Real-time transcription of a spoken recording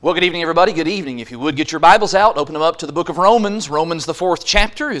Well, good evening, everybody. Good evening. If you would get your Bibles out, open them up to the book of Romans. Romans, the 4th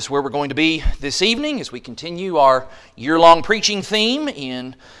chapter, is where we're going to be this evening as we continue our year-long preaching theme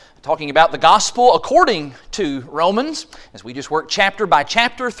in talking about the gospel according to Romans, as we just work chapter by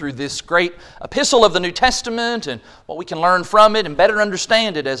chapter through this great epistle of the New Testament and what we can learn from it and better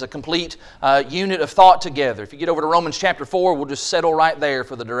understand it as a complete unit of thought together. If you get over to Romans chapter 4, we'll just settle right there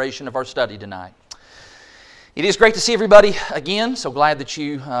for the duration of our study tonight. It is great to see everybody again. So glad that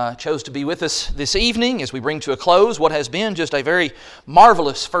you chose to be with us this evening as we bring to a close what has been just a very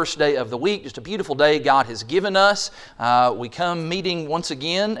marvelous first day of the week, just a beautiful day God has given us. We come meeting once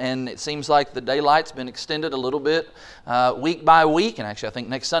again, and it seems like the daylight's been extended a little bit week by week, and actually I think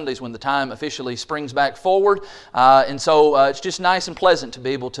next Sunday is when the time officially springs back forward. And so it's just nice and pleasant to be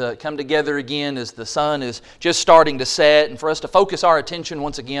able to come together again as the sun is just starting to set, and for us to focus our attention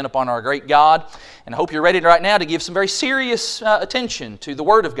once again upon our great God. And I hope you're ready right now to give some very serious attention to the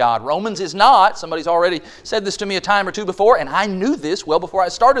Word of God. Romans is not, somebody's already said this to me a time or two before, and I knew this well before I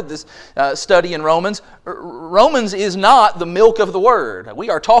started this study in Romans. Romans is not the milk of the Word. We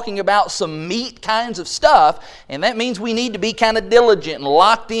are talking about some meat kinds of stuff, and that means we need to be kind of diligent and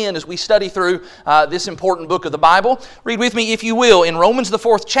locked in as we study through this important book of the Bible. Read with me, if you will, in Romans the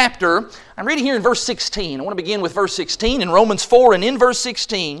 4th chapter. I'm reading here in verse 16. I want to begin with verse 16 in Romans 4 and in verse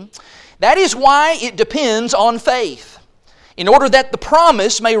 16. That is why it depends on faith, in order that the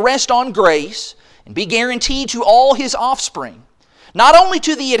promise may rest on grace and be guaranteed to all his offspring, not only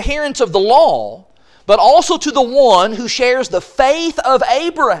to the adherents of the law, but also to the one who shares the faith of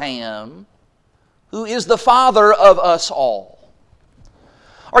Abraham, who is the father of us all.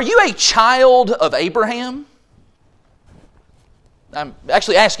 Are you a child of Abraham? I'm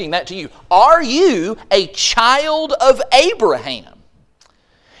actually asking that to you. Are you a child of Abraham?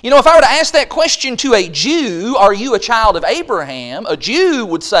 You know, if I were to ask that question to a Jew, are you a child of Abraham? A Jew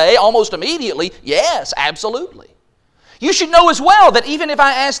would say almost immediately, yes, absolutely. You should know as well that even if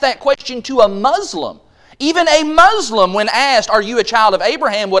I ask that question to a Muslim, even a Muslim, when asked, are you a child of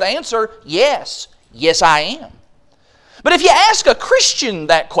Abraham, would answer, yes, yes I am. But if you ask a Christian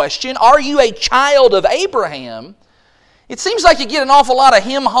that question, are you a child of Abraham, it seems like you get an awful lot of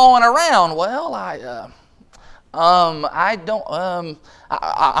him-hawing around. Well, I'm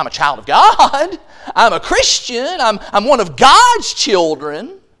a child of God. I'm a Christian. I'm one of God's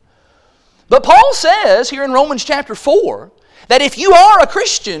children. But Paul says here in Romans chapter 4 that if you are a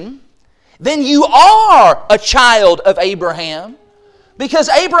Christian, then you are a child of Abraham, because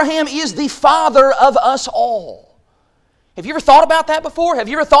Abraham is the father of us all. Have you ever thought about that before? Have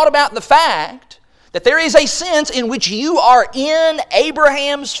you ever thought about the fact that there is a sense in which you are in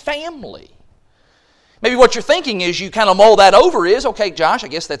Abraham's family? Maybe what you're thinking is you kind of mull that over is, okay, Josh, I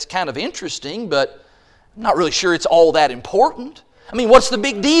guess that's kind of interesting, but I'm not really sure it's all that important. I mean, what's the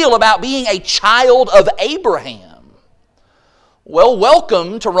big deal about being a child of Abraham? Well,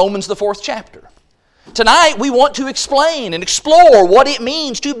 welcome to Romans the 4th chapter. Tonight we want to explain and explore what it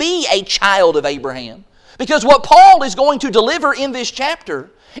means to be a child of Abraham. Because what Paul is going to deliver in this chapter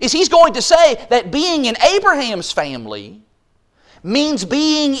is he's going to say that being in Abraham's family means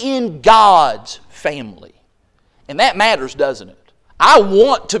being in God's family. And that matters, doesn't it? I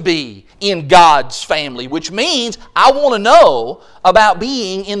want to be in God's family, which means I want to know about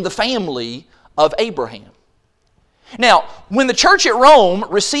being in the family of Abraham. Now, when the church at Rome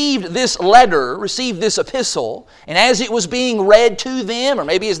received this letter, received this epistle, and as it was being read to them, or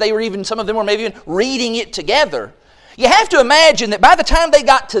maybe as they were even, some of them were maybe even reading it together, you have to imagine that by the time they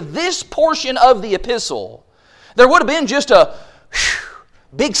got to this portion of the epistle, there would have been just a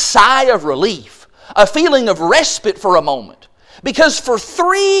big sigh of relief, a feeling of respite for a moment. Because for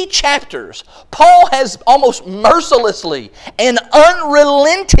 3 chapters, Paul has almost mercilessly and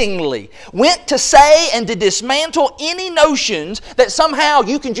unrelentingly went to say and to dismantle any notions that somehow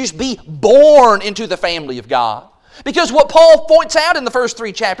you can just be born into the family of God. Because what Paul points out in the first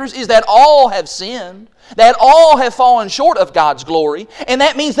 3 chapters is that all have sinned, that all have fallen short of God's glory, and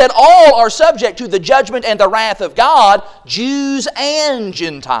that means that all are subject to the judgment and the wrath of God, Jews and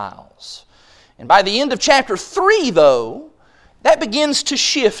Gentiles. And by the end of chapter 3, though, that begins to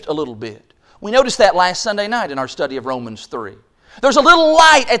shift a little bit. We noticed that last Sunday night in our study of Romans 3. There's a little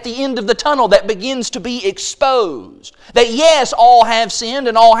light at the end of the tunnel that begins to be exposed. That yes, all have sinned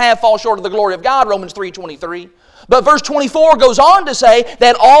and all have fallen short of the glory of God, Romans 3:23. But verse 24 goes on to say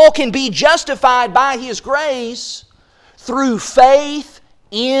that all can be justified by His grace through faith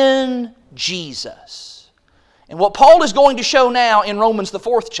in Jesus. And what Paul is going to show now in Romans the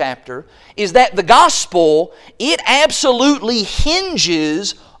 4th chapter is that the gospel, it absolutely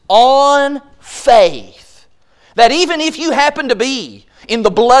hinges on faith. That even if you happen to be in the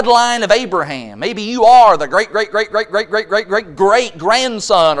bloodline of Abraham. Maybe you are the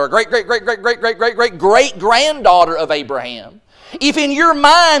great-great-great-great-great-great-great-great-grandson or great-great-great-great-great-great-great-granddaughter of Abraham. If in your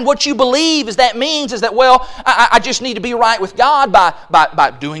mind what you believe is that means is that, well, I just need to be right with God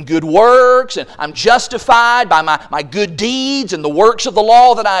by doing good works, and I'm justified by my good deeds and the works of the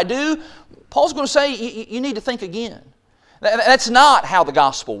law that I do, Paul's going to say you need to think again. That's not how the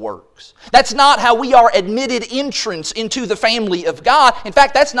gospel works. That's not how we are admitted entrance into the family of God. In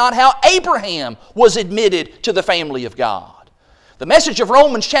fact, that's not how Abraham was admitted to the family of God. The message of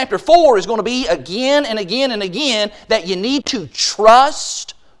Romans chapter 4 is going to be again and again and again that you need to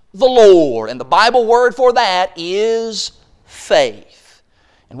trust the Lord. And the Bible word for that is faith.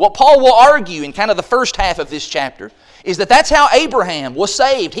 And what Paul will argue in kind of the first half of this chapter is that that's how Abraham was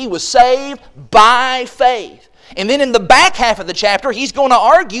saved. He was saved by faith. And then in the back half of the chapter, he's going to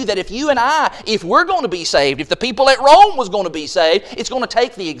argue that if you and I, if we're going to be saved, if the people at Rome was going to be saved, it's going to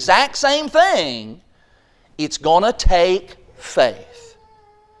take the exact same thing. It's going to take faith.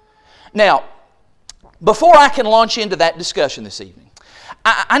 Now, before I can launch into that discussion this evening,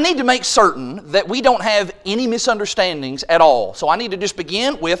 I need to make certain that we don't have any misunderstandings at all. So I need to just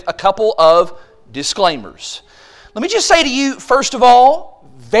begin with a couple of disclaimers. Let me just say to you, first of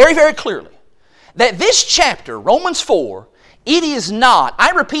all, very, very clearly, that this chapter, Romans 4, it is not,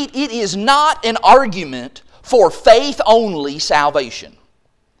 I repeat, it is not an argument for faith-only salvation.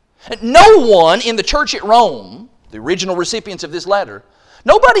 No one in the church at Rome, the original recipients of this letter,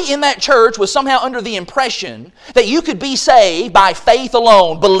 nobody in that church was somehow under the impression that you could be saved by faith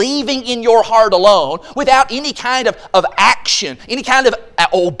alone, believing in your heart alone, without any kind of action, any kind of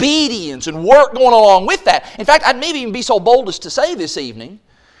obedience and work going along with that. In fact, I'd maybe even be so bold as to say this evening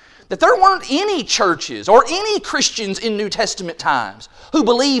that there weren't any churches or any Christians in New Testament times who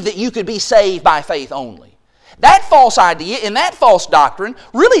believed that you could be saved by faith only. That false idea and that false doctrine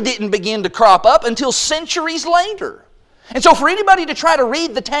really didn't begin to crop up until centuries later. And so for anybody to try to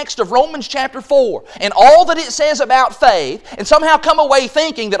read the text of Romans chapter 4 and all that it says about faith and somehow come away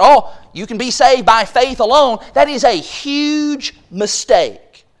thinking that, oh, you can be saved by faith alone, that is a huge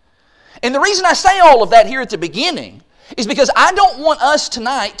mistake. And the reason I say all of that here at the beginning is because I don't want us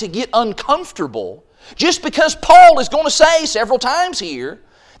tonight to get uncomfortable just because Paul is going to say several times here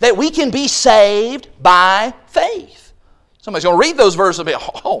that we can be saved by faith. Somebody's going to read those verses and be,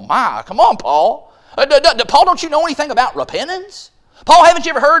 oh my, come on, Paul. Paul, don't you know anything about repentance? Paul, haven't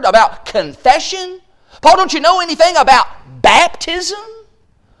you ever heard about confession? Paul, don't you know anything about baptism?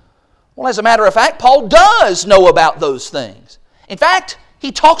 Well, as a matter of fact, Paul does know about those things. In fact,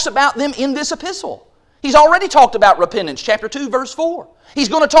 he talks about them in this epistle. He's already talked about repentance, chapter 2, verse 4. He's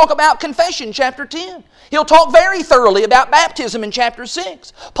going to talk about confession, chapter 10. He'll talk very thoroughly about baptism in chapter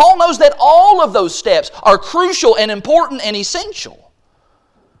 6. Paul knows that all of those steps are crucial and important and essential.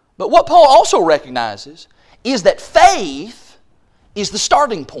 But what Paul also recognizes is that faith is the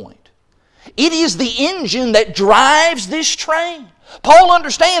starting point. It is the engine that drives this train. Paul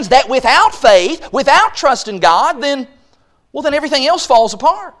understands that without faith, without trust in God, then everything else falls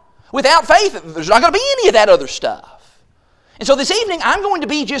apart. Without faith, there's not going to be any of that other stuff. And so this evening, I'm going to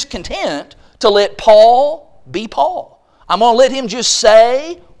be just content to let Paul be Paul. I'm going to let him just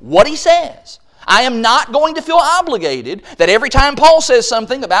say what he says. I am not going to feel obligated that every time Paul says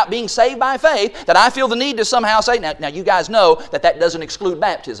something about being saved by faith, that I feel the need to somehow say, now you guys know that doesn't exclude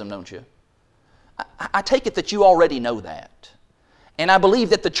baptism, don't you? I take it that you already know that. And I believe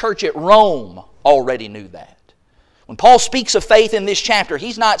that the church at Rome already knew that. When Paul speaks of faith in this chapter,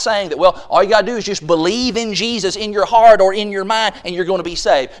 he's not saying that, well, all you got to do is just believe in Jesus in your heart or in your mind and you're going to be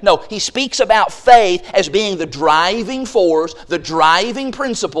saved. No, he speaks about faith as being the driving force, the driving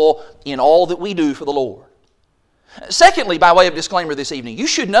principle in all that we do for the Lord. Secondly, by way of disclaimer this evening, you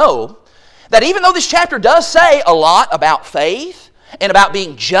should know that even though this chapter does say a lot about faith and about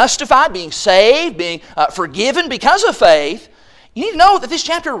being justified, being saved, being forgiven because of faith, you need to know that this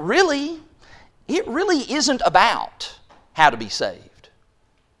chapter really isn't about how to be saved.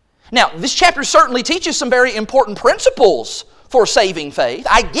 Now, this chapter certainly teaches some very important principles for saving faith.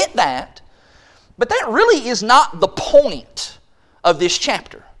 I get that. But that really is not the point of this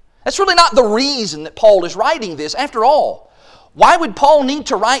chapter. That's really not the reason that Paul is writing this. After all, why would Paul need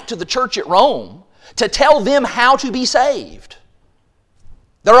to write to the church at Rome to tell them how to be saved?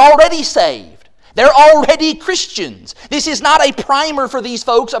 They're already saved. They're already Christians. This is not a primer for these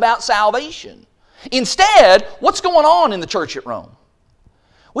folks about salvation. Instead, what's going on in the church at Rome?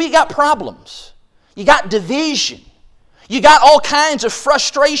 Well, you got problems. You got division. You got all kinds of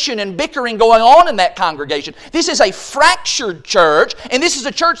frustration and bickering going on in that congregation. This is a fractured church, and this is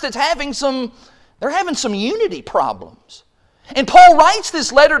a church that's having some unity problems. And Paul writes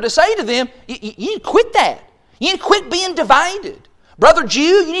this letter to say to them, you need to quit that. You need to quit being divided. Brother Jew,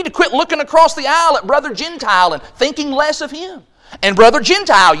 you need to quit looking across the aisle at Brother Gentile and thinking less of him. And Brother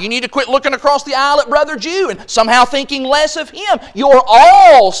Gentile, you need to quit looking across the aisle at Brother Jew and somehow thinking less of him. You're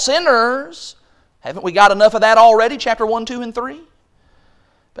all sinners. Haven't we got enough of that already, chapter 1, 2, and 3?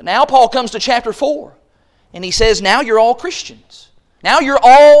 But now Paul comes to chapter 4, and he says, now you're all Christians. Now you're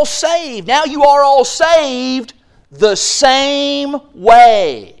all saved. Now you are all saved the same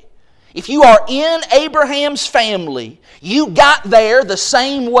way. If you are in Abraham's family, you got there the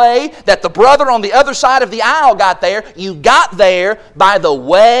same way that the brother on the other side of the aisle got there. You got there by the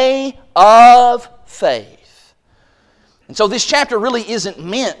way of faith. And so this chapter really isn't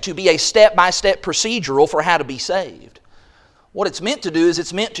meant to be a step-by-step procedural for how to be saved. What it's meant to do is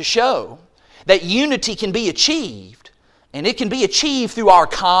it's meant to show that unity can be achieved, and it can be achieved through our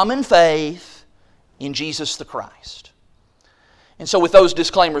common faith in Jesus the Christ. And so with those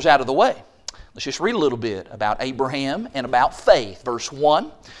disclaimers out of the way, let's just read a little bit about Abraham and about faith. Verse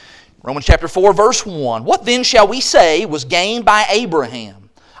 1, Romans chapter 4, verse 1. What then shall we say was gained by Abraham,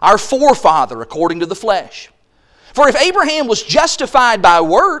 our forefather according to the flesh? For if Abraham was justified by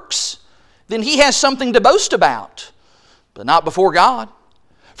works, then he has something to boast about, but not before God.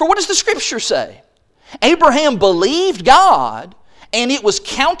 For what does the Scripture say? Abraham believed God, and it was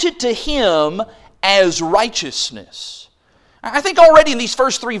counted to him as righteousness. I think already in these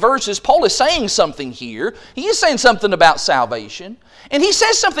first 3 verses, Paul is saying something here. He is saying something about salvation. And he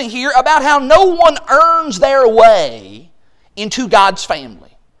says something here about how no one earns their way into God's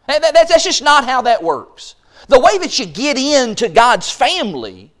family. That's just not how that works. The way that you get into God's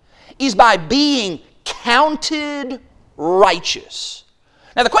family is by being counted righteous.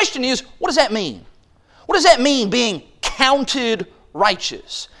 Now the question is, what does that mean? What does that mean, being counted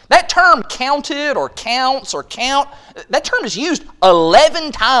righteous? That term counted or counts or count, that term is used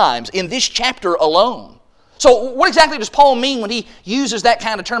 11 times in this chapter alone. So what exactly does Paul mean when he uses that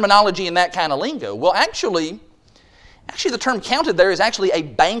kind of terminology and that kind of lingo? Well, actually the term counted there is actually a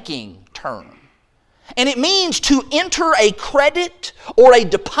banking term. And it means to enter a credit or a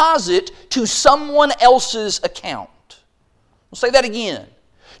deposit to someone else's account. We'll say that again.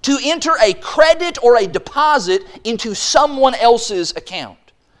 To enter a credit or a deposit into someone else's account.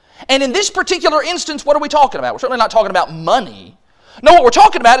 And in this particular instance, what are we talking about? We're certainly not talking about money. No, what we're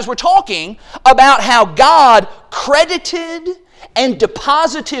talking about is we're talking about how God credited and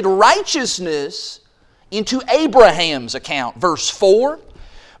deposited righteousness into Abraham's account. Verse 4.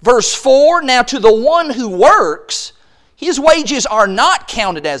 Verse 4, now to the one who works, his wages are not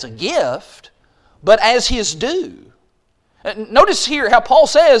counted as a gift, but as his due. Notice here how Paul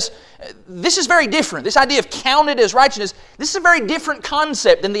says this is very different. This idea of counted as righteousness, this is a very different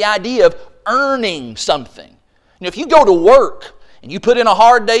concept than the idea of earning something. You know, if you go to work and you put in a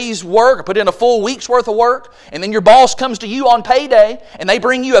hard day's work or put in a full week's worth of work, and then your boss comes to you on payday and they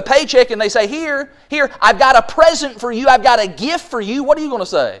bring you a paycheck and they say, here, I've got a present for you, I've got a gift for you. What are you going to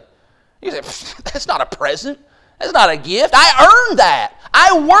say? You say, that's not a present. That's not a gift. I earned that.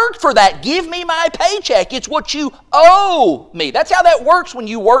 I worked for that. Give me my paycheck. It's what you owe me. That's how that works when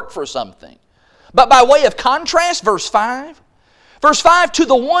you work for something. But by way of contrast, verse 5. Verse 5, to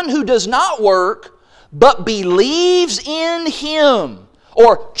the one who does not work, but believes in Him,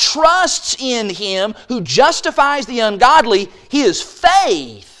 or trusts in Him who justifies the ungodly, his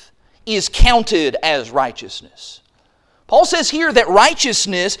faith is counted as righteousness. Paul says here that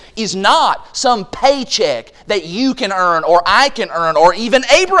righteousness is not some paycheck that you can earn or I can earn or even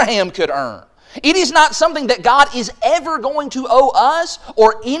Abraham could earn. It is not something that God is ever going to owe us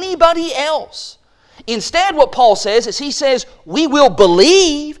or anybody else. Instead, what Paul says is he says we will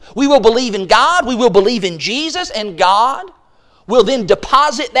believe in God, we will believe in Jesus, and God will then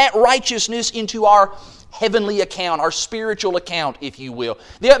deposit that righteousness into our heavenly account, our spiritual account, if you will.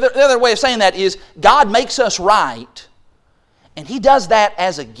 The other way of saying that is God makes us right, and He does that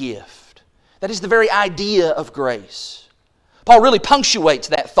as a gift. That is the very idea of grace. Paul really punctuates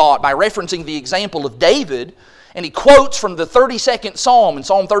that thought by referencing the example of David, and he quotes from the 32nd Psalm in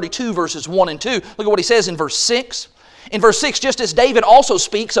Psalm 32 verses 1 and 2. Look at what he says in verse 6. In verse 6, just as David also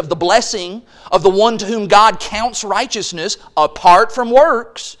speaks of the blessing of the one to whom God counts righteousness apart from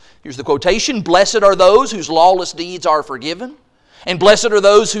works. Here's the quotation, blessed are those whose lawless deeds are forgiven, and blessed are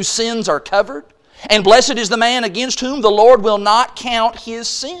those whose sins are covered, and blessed is the man against whom the Lord will not count his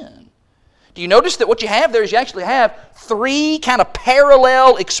sin. Do you notice that what you have there is you actually have three kind of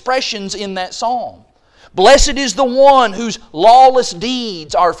parallel expressions in that psalm. Blessed is the one whose lawless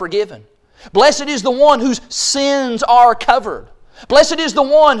deeds are forgiven. Blessed is the one whose sins are covered. Blessed is the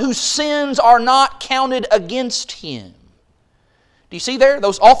one whose sins are not counted against him. Do you see there?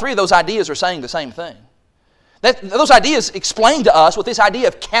 All three of those ideas are saying the same thing. Those ideas explain to us what this idea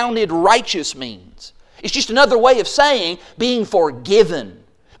of counted righteous means. It's just another way of saying being forgiven,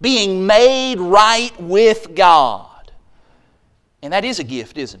 being made right with God. And that is a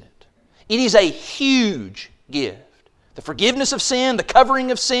gift, isn't it? It is a huge gift. The forgiveness of sin, the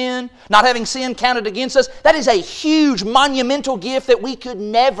covering of sin, not having sin counted against us, that is a huge, monumental gift that we could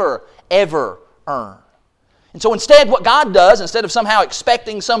never, ever earn. And so instead, what God does, instead of somehow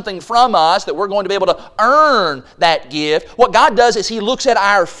expecting something from us that we're going to be able to earn that gift, what God does is He looks at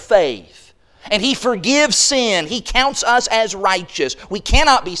our faith. And He forgives sin. He counts us as righteous. We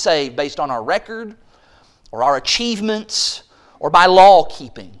cannot be saved based on our record or our achievements or by law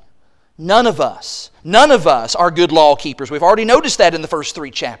keeping. None of us are good law keepers. We've already noticed that in the first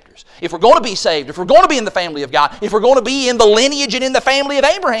 3 chapters. If we're going to be saved, if we're going to be in the family of God, if we're going to be in the lineage and in the family of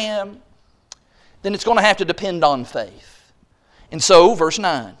Abraham, then it's going to have to depend on faith. And so, verse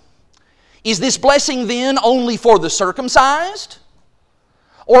 9, is this blessing then only for the circumcised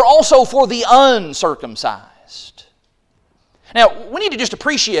or also for the uncircumcised? Now, we need to just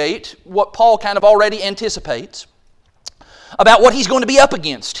appreciate what Paul kind of already anticipates about what he's going to be up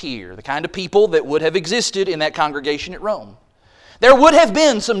against here, the kind of people that would have existed in that congregation at Rome. There would have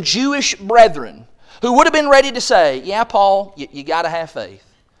been some Jewish brethren who would have been ready to say, yeah, Paul, you got to have faith.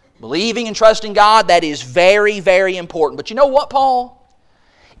 Believing and trusting God, that is very, very important. But you know what, Paul?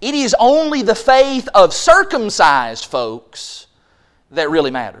 It is only the faith of circumcised folks that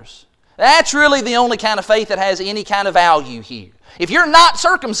really matters. That's really the only kind of faith that has any kind of value here. If you're not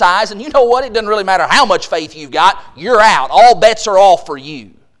circumcised, and you know what, it doesn't really matter how much faith you've got, you're out. All bets are off for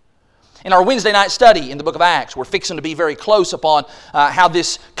you. In our Wednesday night study in the book of Acts, we're fixing to be very close upon how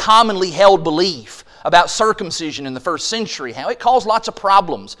this commonly held belief about circumcision in the first century, how it caused lots of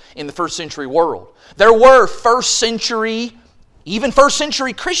problems in the first century world. There were first century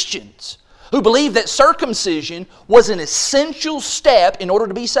Christians who believed that circumcision was an essential step in order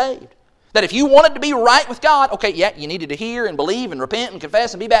to be saved. That if you wanted to be right with God, okay, yeah, you needed to hear and believe and repent and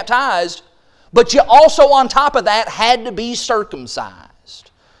confess and be baptized, but you also on top of that had to be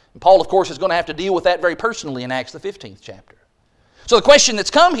circumcised. And Paul, of course, is going to have to deal with that very personally in Acts the 15th chapter. So the question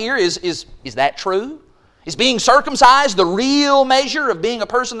that's come here is that true? Is being circumcised the real measure of being a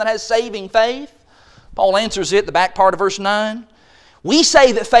person that has saving faith? Paul answers it, the back part of verse 9. We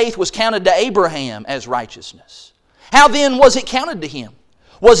say that faith was counted to Abraham as righteousness. How then was it counted to him?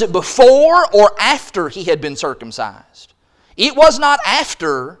 Was it before or after he had been circumcised? It was not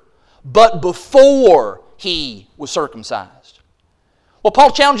after, but before he was circumcised. What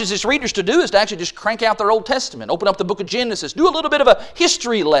Paul challenges his readers to do is to actually just crank out their Old Testament, open up the book of Genesis, do a little bit of a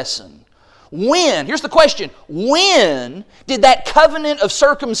history lesson. Here's the question, when did that covenant of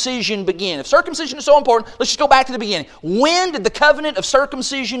circumcision begin? If circumcision is so important, let's just go back to the beginning. When did the covenant of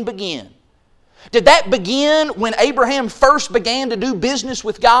circumcision begin? Did that begin when Abraham first began to do business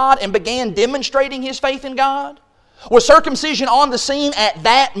with God and began demonstrating his faith in God? Was circumcision on the scene at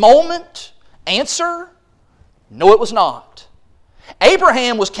that moment? Answer, no, it was not.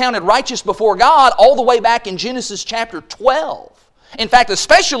 Abraham was counted righteous before God all the way back in Genesis chapter 12. In fact,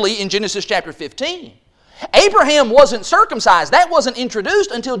 especially in Genesis chapter 15. Abraham wasn't circumcised. That wasn't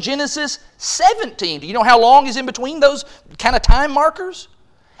introduced until Genesis 17. Do you know how long is in between those kind of time markers?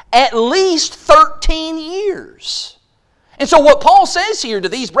 At least 13 years. And so what Paul says here to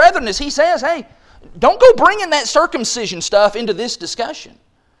these brethren is he says, hey, don't go bringing that circumcision stuff into this discussion.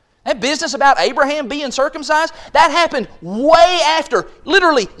 That business about Abraham being circumcised, that happened way after,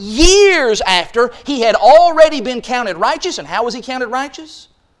 literally years after he had already been counted righteous. And how was he counted righteous?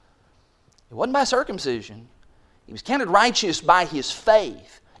 It wasn't by circumcision. He was counted righteous by his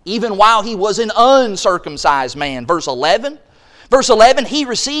faith, even while he was an uncircumcised man. Verse 11, he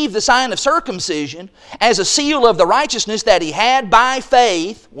received the sign of circumcision as a seal of the righteousness that he had by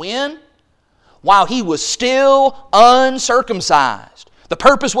faith. When? While he was still uncircumcised. The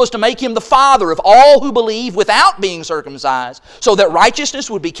purpose was to make him the father of all who believe without being circumcised, so that righteousness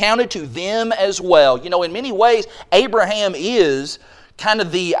would be counted to them as well. You know, in many ways, Abraham is kind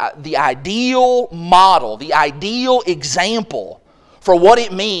of the ideal model, the ideal example for what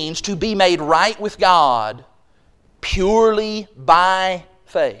it means to be made right with God purely by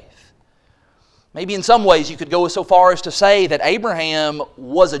faith. Maybe in some ways you could go so far as to say that Abraham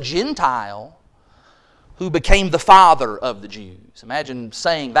was a Gentile who became the father of the Jews. Imagine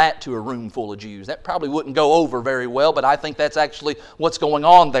saying that to a room full of Jews. That probably wouldn't go over very well, but I think that's actually what's going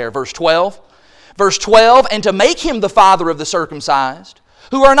on there. Verse 12, and to make him the father of the circumcised,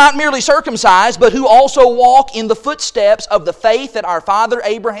 who are not merely circumcised, but who also walk in the footsteps of the faith that our father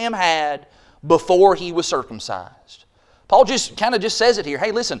Abraham had before he was circumcised. Paul just kind of says it here.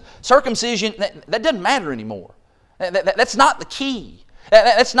 Hey, listen, circumcision, that doesn't matter anymore. That's not the key.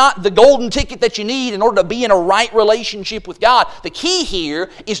 That's not the golden ticket that you need in order to be in a right relationship with God. The key here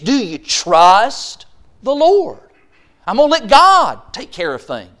is, do you trust the Lord? I'm going to let God take care of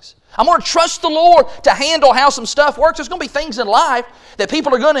things. I'm going to trust the Lord to handle how some stuff works. There's going to be things in life that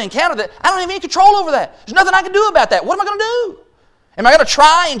people are going to encounter that I don't have any control over that. There's nothing I can do about that. What am I going to do? Am I going to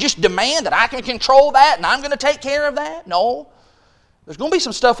try and just demand that I can control that and I'm going to take care of that? No. There's going to be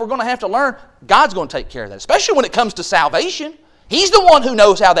some stuff we're going to have to learn. God's going to take care of that, especially when it comes to salvation. He's the one who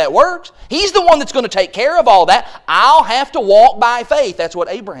knows how that works. He's the one that's going to take care of all that. I'll have to walk by faith. That's what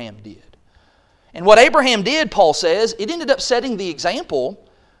Abraham did. And what Abraham did, Paul says, it ended up setting the example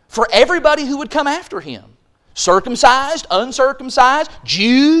for everybody who would come after him. Circumcised, uncircumcised,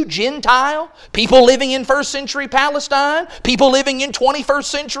 Jew, Gentile, people living in first century Palestine, people living in 21st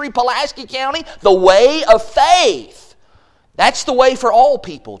century Pulaski County. The way of faith. That's the way for all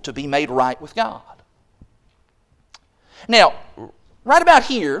people to be made right with God. Now, right about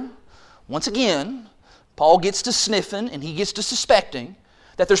here, once again, Paul gets to sniffing and he gets to suspecting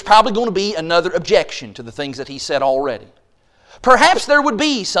that there's probably going to be another objection to the things that he said already. Perhaps there would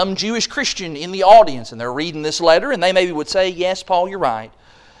be some Jewish Christian in the audience and they're reading this letter and they maybe would say, yes, Paul, you're right.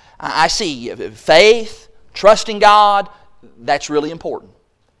 I see. Faith, trusting God, that's really important.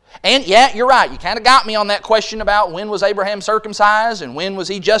 And yeah, you're right. You kind of got me on that question about when was Abraham circumcised and when was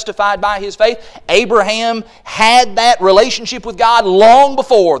he justified by his faith. Abraham had that relationship with God long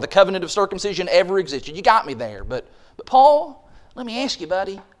before the covenant of circumcision ever existed. You got me there. But Paul, let me ask you,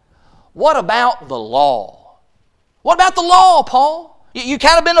 buddy, what about the law? What about the law, Paul? You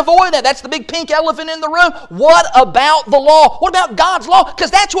kind of been avoiding that. That's the big pink elephant in the room. What about the law? What about God's law? Because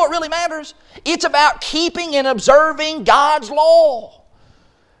that's what really matters. It's about keeping and observing God's law.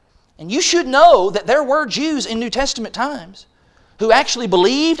 And you should know that there were Jews in New Testament times who actually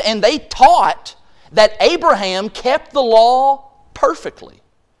believed and they taught that Abraham kept the law perfectly.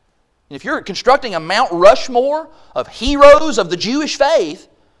 And if you're constructing a Mount Rushmore of heroes of the Jewish faith,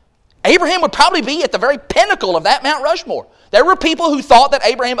 Abraham would probably be at the very pinnacle of that Mount Rushmore. There were people who thought that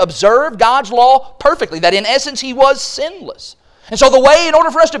Abraham observed God's law perfectly, that in essence he was sinless. And so the way in order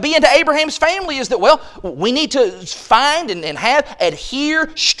for us to be into Abraham's family is that, well, we need to find and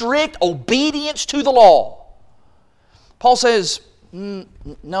adhere strict obedience to the law. Paul says,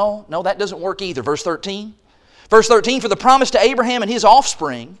 no, that doesn't work either. Verse 13. Verse 13, for the promise to Abraham and his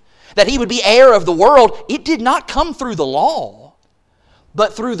offspring that he would be heir of the world, it did not come through the law,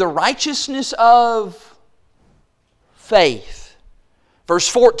 but through the righteousness of faith. Verse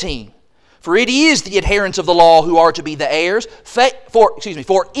 14. For it is the adherents of the law who are to be the heirs. For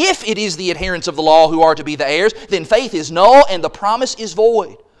if it is the adherents of the law who are to be the heirs, then faith is null and the promise is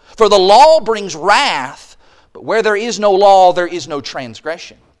void. For the law brings wrath, but where there is no law, there is no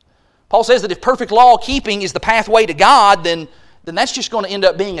transgression. Paul says that if perfect law keeping is the pathway to God, then that's just going to end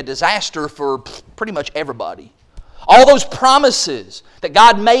up being a disaster for pretty much everybody. All those promises that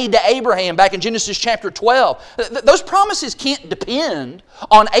God made to Abraham back in Genesis chapter 12, those promises can't depend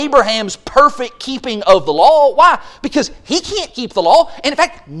on Abraham's perfect keeping of the law. Why? Because he can't keep the law. And in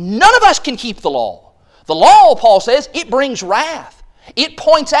fact, none of us can keep the law. The law, Paul says, it brings wrath. It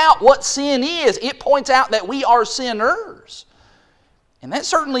points out what sin is. It points out that we are sinners. And that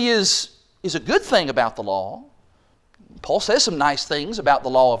certainly is a good thing about the law. Paul says some nice things about the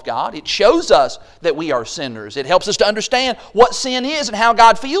law of God. It shows us that we are sinners. It helps us to understand what sin is and how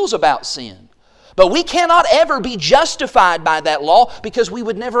God feels about sin. But we cannot ever be justified by that law because we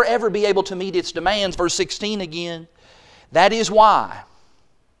would never ever be able to meet its demands. Verse 16 again. That is why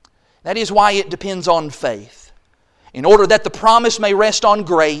it depends on faith. In order that the promise may rest on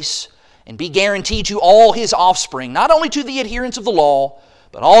grace and be guaranteed to all his offspring, not only to the adherents of the law,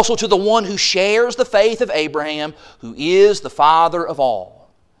 but also to the one who shares the faith of Abraham, who is the father of all.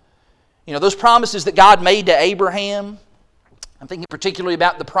 You know, those promises that God made to Abraham, I'm thinking particularly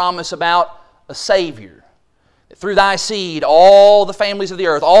about the promise about a Savior. That through thy seed, all the families of the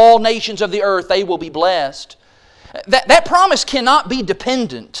earth, all nations of the earth, they will be blessed. That promise cannot be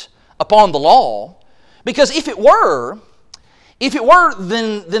dependent upon the law, because if it were,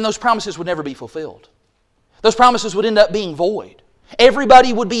 then those promises would never be fulfilled. Those promises would end up being void.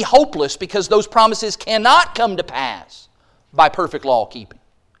 Everybody would be hopeless because those promises cannot come to pass by perfect law keeping.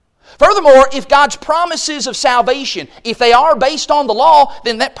 Furthermore, if God's promises of salvation, if they are based on the law,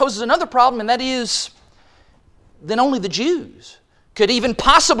 then that poses another problem, and that is, then only the Jews could even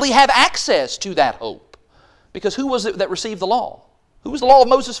possibly have access to that hope. Because who was it that received the law? Who was the law of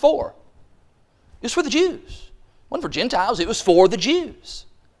Moses for? It was for the Jews. It wasn't for Gentiles, it was for the Jews.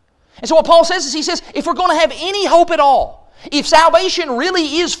 And so what Paul says is, he says, if we're going to have any hope at all, if salvation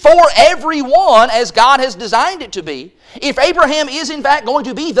really is for everyone as God has designed it to be, if Abraham is in fact going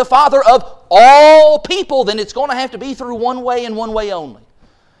to be the father of all people, then it's going to have to be through one way and one way only.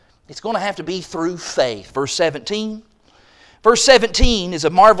 It's going to have to be through faith. Verse 17. Verse 17 is a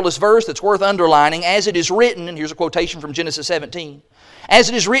marvelous verse that's worth underlining. As it is written, and here's a quotation from Genesis 17. As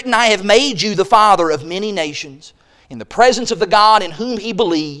it is written, I have made you the father of many nations, in the presence of the God in whom he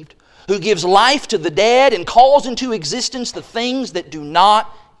believed, who gives life to the dead and calls into existence the things that do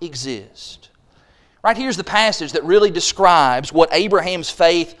not exist. Right here's the passage that really describes what Abraham's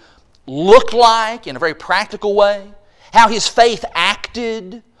faith looked like in a very practical way, how his faith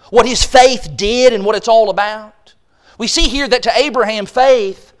acted, what his faith did, and what it's all about. We see here that to Abraham,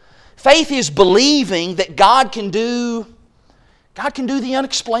 faith is believing that God can do the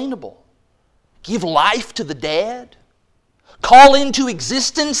unexplainable. Give life to the dead. Call into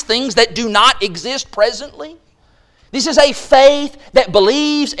existence things that do not exist presently. This is a faith that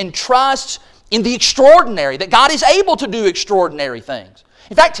believes and trusts in the extraordinary, that God is able to do extraordinary things.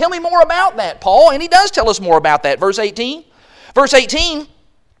 In fact, tell me more about that, Paul. And he does tell us more about that. Verse 18. Verse 18,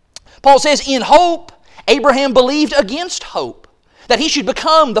 Paul says, in hope, Abraham believed against hope, that he should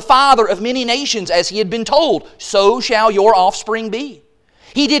become the father of many nations, as he had been told, so shall your offspring be.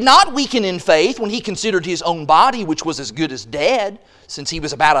 He did not weaken in faith when he considered his own body, which was as good as dead, since he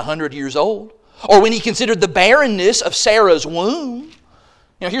was about 100 years old, or when he considered the barrenness of Sarah's womb.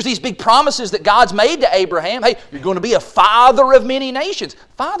 You know, here's these big promises that God's made to Abraham. Hey, you're going to be a father of many nations.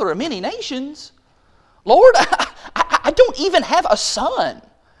 Father of many nations? Lord, I don't even have a son.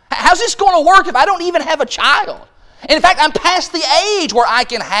 How's this going to work if I don't even have a child? And in fact, I'm past the age where I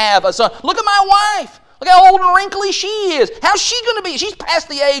can have a son. Look at my wife. Look how old and wrinkly she is. How's she going to be? She's past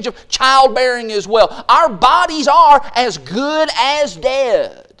the age of childbearing as well. Our bodies are as good as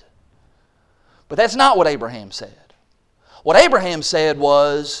dead. But that's not what Abraham said. What Abraham said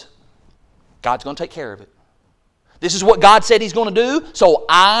was, God's going to take care of it. This is what God said He's going to do, so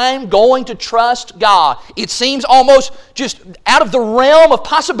I'm going to trust God. It seems almost just out of the realm of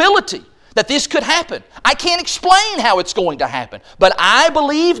possibility that this could happen. I can't explain how it's going to happen, but I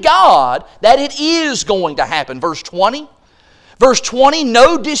believe God that it is going to happen. Verse 20. Verse 20,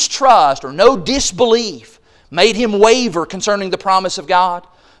 no distrust or no disbelief made him waver concerning the promise of God,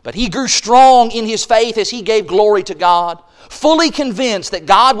 but he grew strong in his faith as he gave glory to God, fully convinced that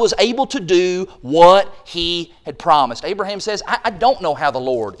God was able to do what He had promised. Abraham says, I don't know how the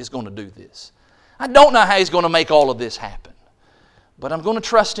Lord is going to do this. I don't know how He's going to make all of this happen. But I'm going to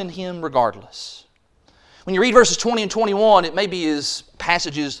trust in Him regardless. When you read verses 20 and 21, it maybe is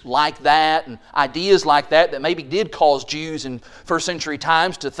passages like that and ideas like that maybe did cause Jews in first century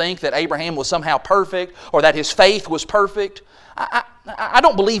times to think that Abraham was somehow perfect or that his faith was perfect. I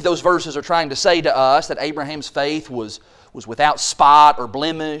don't believe those verses are trying to say to us that Abraham's faith was without spot or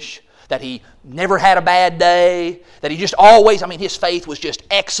blemish, that he never had a bad day, that he just always, his faith was just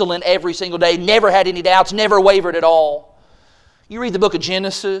excellent every single day, never had any doubts, never wavered at all. You read the book of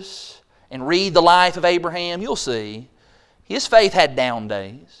Genesis and read the life of Abraham, you'll see his faith had down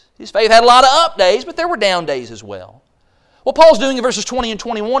days. His faith had a lot of up days, but there were down days as well. What Paul's doing in verses 20 and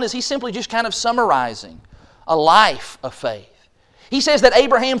 21 is he's simply just kind of summarizing a life of faith. He says that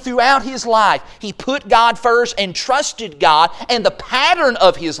Abraham, throughout his life, he put God first and trusted God, and the pattern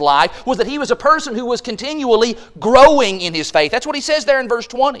of his life was that he was a person who was continually growing in his faith. That's what he says there in verse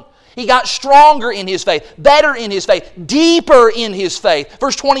 20. He got stronger in his faith, better in his faith, deeper in his faith.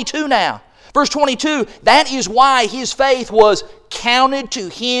 Verse 22 now. Verse 22, that is why his faith was counted to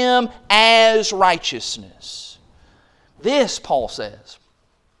him as righteousness. This, Paul says,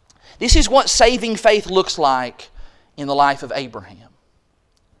 this is what saving faith looks like in the life of Abraham.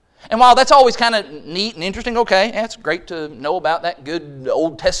 And while that's always kind of neat and interesting, okay, it's great to know about that good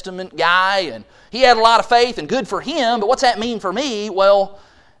Old Testament guy, and he had a lot of faith and good for him, but what's that mean for me? Well,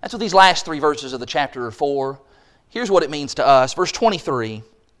 that's what these last three verses of the chapter are for. Here's what it means to us. Verse 23,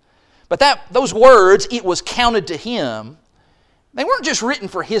 but those words, it was counted to him, they weren't just written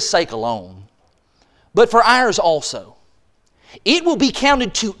for his sake alone, but for ours also. It will be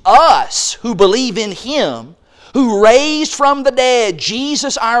counted to us who believe in Him, who raised from the dead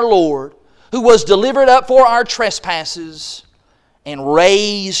Jesus our Lord, who was delivered up for our trespasses and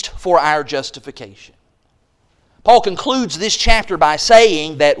raised for our justification. Paul concludes this chapter by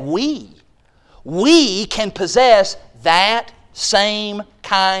saying that we can possess that same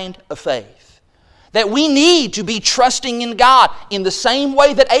kind of faith. That we need to be trusting in God in the same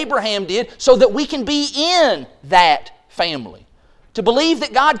way that Abraham did so that we can be in that family. To believe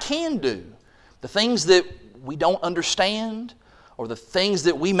that God can do the things that we don't understand or the things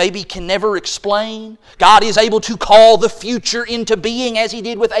that we maybe can never explain. God is able to call the future into being as He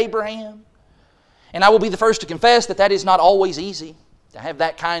did with Abraham. And I will be the first to confess that that is not always easy, to have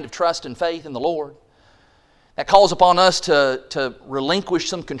that kind of trust and faith in the Lord. That calls upon us to relinquish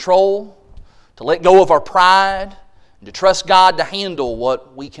some control, to let go of our pride, and to trust God to handle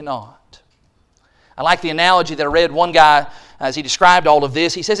what we cannot. I like the analogy that I read one guy, as he described all of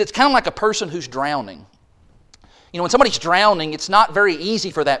this. He says it's kind of like a person who's drowning. You know, when somebody's drowning, it's not very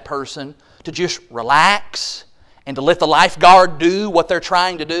easy for that person to just relax and to let the lifeguard do what they're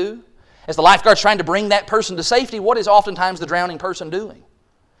trying to do. As the lifeguard's trying to bring that person to safety, what is oftentimes the drowning person doing?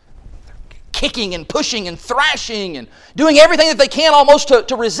 They're kicking and pushing and thrashing and doing everything that they can almost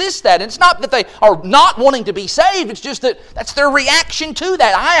to resist that. And it's not that they are not wanting to be saved, it's just that that's their reaction to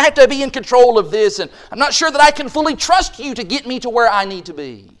that. I have to be in control of this, and I'm not sure that I can fully trust you to get me to where I need to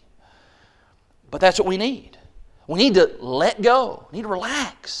be. But that's what we need. We need to let go. We need to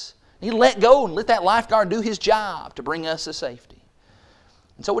relax. We need to let go and let that lifeguard do his job to bring us to safety.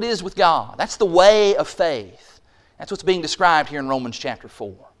 And so it is with God. That's the way of faith. That's what's being described here in Romans chapter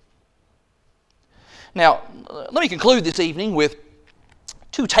 4. Now, let me conclude this evening with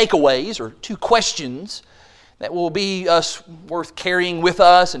two takeaways or two questions that will be worth carrying with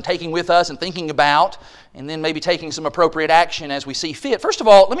us and taking with us and thinking about, and then maybe taking some appropriate action as we see fit. First of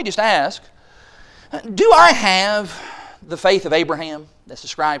all, let me just ask, do I have the faith of Abraham that's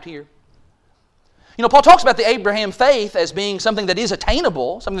described here? You know, Paul talks about the Abraham faith as being something that is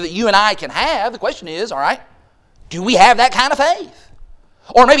attainable, something that you and I can have. The question is, all right, do we have that kind of faith?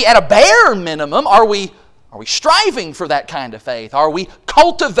 Or maybe at a bare minimum, are we striving for that kind of faith? Are we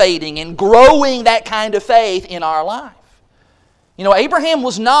cultivating and growing that kind of faith in our life? You know, Abraham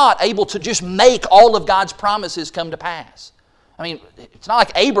was not able to just make all of God's promises come to pass. I mean, it's not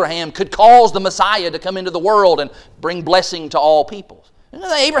like Abraham could cause the Messiah to come into the world and bring blessing to all peoples. There's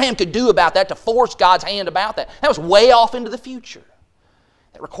nothing Abraham could do about that to force God's hand about that. That was way off into the future.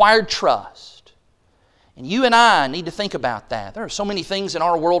 That required trust. And you and I need to think about that. There are so many things in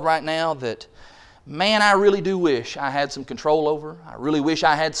our world right now that, man, I really do wish I had some control over. I really wish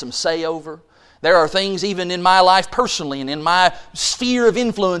I had some say over. There are things even in my life personally and in my sphere of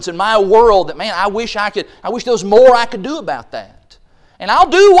influence in my world that, man, I wish there was more I could do about that. And I'll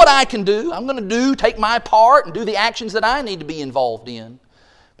do what I can do. I'm going to take my part and do the actions that I need to be involved in.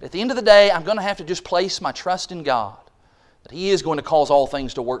 But at the end of the day, I'm going to have to just place my trust in God, that He is going to cause all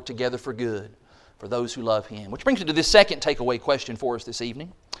things to work together for good for those who love Him. Which brings me to this second takeaway question for us this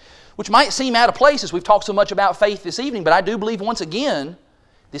evening, which might seem out of place as we've talked so much about faith this evening, but I do believe once again,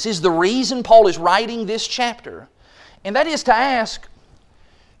 this is the reason Paul is writing this chapter, and that is to ask,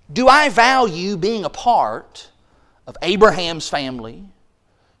 do I value being a part of Abraham's family,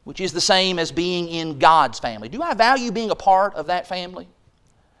 which is the same as being in God's family? Do I value being a part of that family?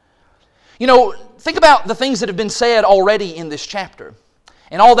 You know, think about the things that have been said already in this chapter,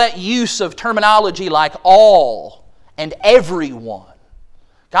 and all that use of terminology like all and everyone.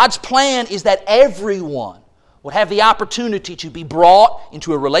 God's plan is that everyone would have the opportunity to be brought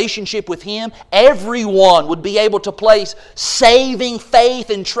into a relationship with Him. Everyone would be able to place saving faith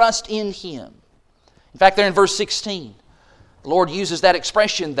and trust in Him. In fact, there in verse 16, the Lord uses that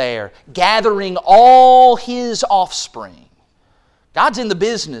expression there, gathering all His offspring. God's in the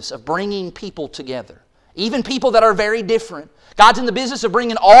business of bringing people together, even people that are very different. God's in the business of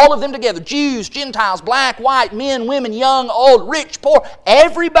bringing all of them together, Jews, Gentiles, black, white, men, women, young, old, rich, poor,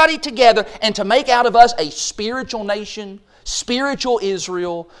 everybody together, and to make out of us a spiritual nation, spiritual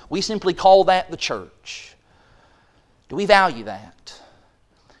Israel. We simply call that the church. Do we value that?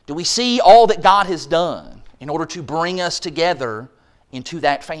 Do we see all that God has done in order to bring us together into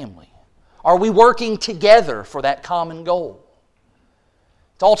that family? Are we working together for that common goal?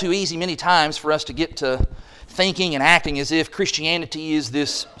 It's all too easy many times for us to get to thinking and acting as if Christianity is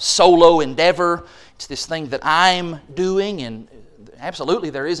this solo endeavor. It's this thing that I'm doing, and absolutely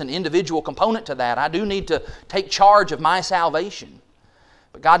there is an individual component to that. I do need to take charge of my salvation.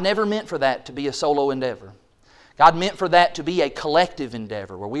 But God never meant for that to be a solo endeavor. God meant for that to be a collective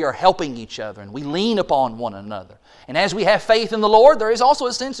endeavor where we are helping each other and we lean upon one another. And as we have faith in the Lord, there is also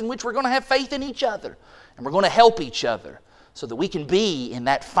a sense in which we're going to have faith in each other. And we're going to help each other so that we can be in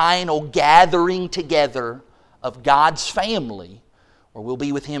that final gathering together of God's family where we'll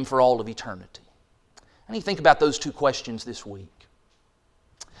be with Him for all of eternity. I need to think about those two questions this week.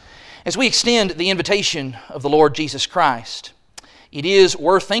 As we extend the invitation of the Lord Jesus Christ, it is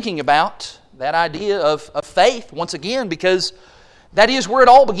worth thinking about that idea of faith once again, because that is where it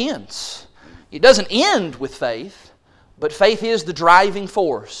all begins. It doesn't end with faith, but faith is the driving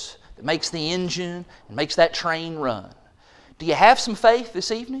force that makes the engine and makes that train run. Do you have some faith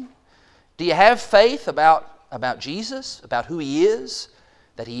this evening? Do you have faith about Jesus, about who He is?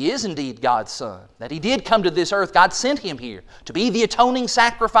 That He is indeed God's Son, that He did come to this earth. God sent Him here to be the atoning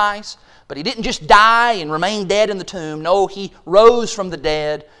sacrifice, but He didn't just die and remain dead in the tomb. No, He rose from the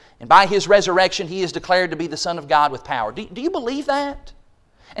dead, and by His resurrection He is declared to be the Son of God with power. Do you believe that?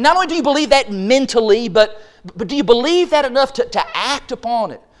 And not only do you believe that mentally, but do you believe that enough to act upon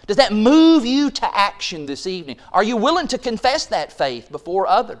it? Does that move you to action this evening? Are you willing to confess that faith before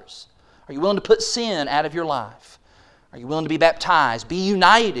others? Are you willing to put sin out of your life? Are you willing to be baptized, be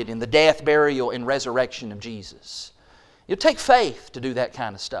united in the death, burial, and resurrection of Jesus? It'll take faith to do that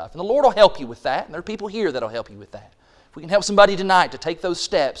kind of stuff. And the Lord will help you with that. And there are people here that will help you with that. If we can help somebody tonight to take those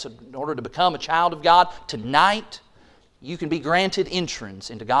steps in order to become a child of God, tonight you can be granted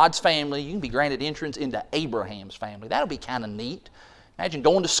entrance into God's family. You can be granted entrance into Abraham's family. That'll be kind of neat. Imagine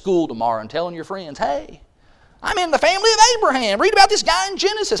going to school tomorrow and telling your friends, hey, I'm in the family of Abraham. Read about this guy in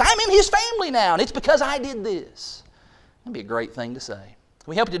Genesis. I'm in his family now, and it's because I did this. That'd be a great thing to say. Can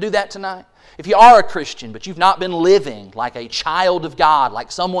we help you to do that tonight? If you are a Christian, but you've not been living like a child of God,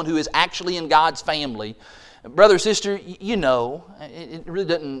 like someone who is actually in God's family, brother or sister, you know, it really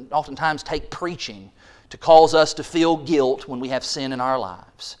doesn't oftentimes take preaching to cause us to feel guilt when we have sin in our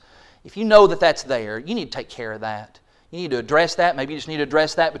lives. If you know that that's there, you need to take care of that. You need to address that. Maybe you just need to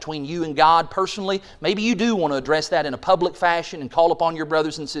address that between you and God personally. Maybe you do want to address that in a public fashion and call upon your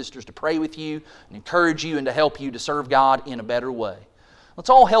brothers and sisters to pray with you and encourage you and to help you to serve God in a better way. Let's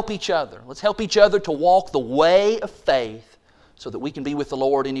all help each other. Let's help each other to walk the way of faith so that we can be with the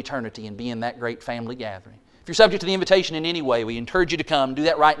Lord in eternity and be in that great family gathering. If you're subject to the invitation in any way, we encourage you to come. Do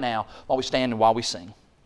that right now while we stand and while we sing.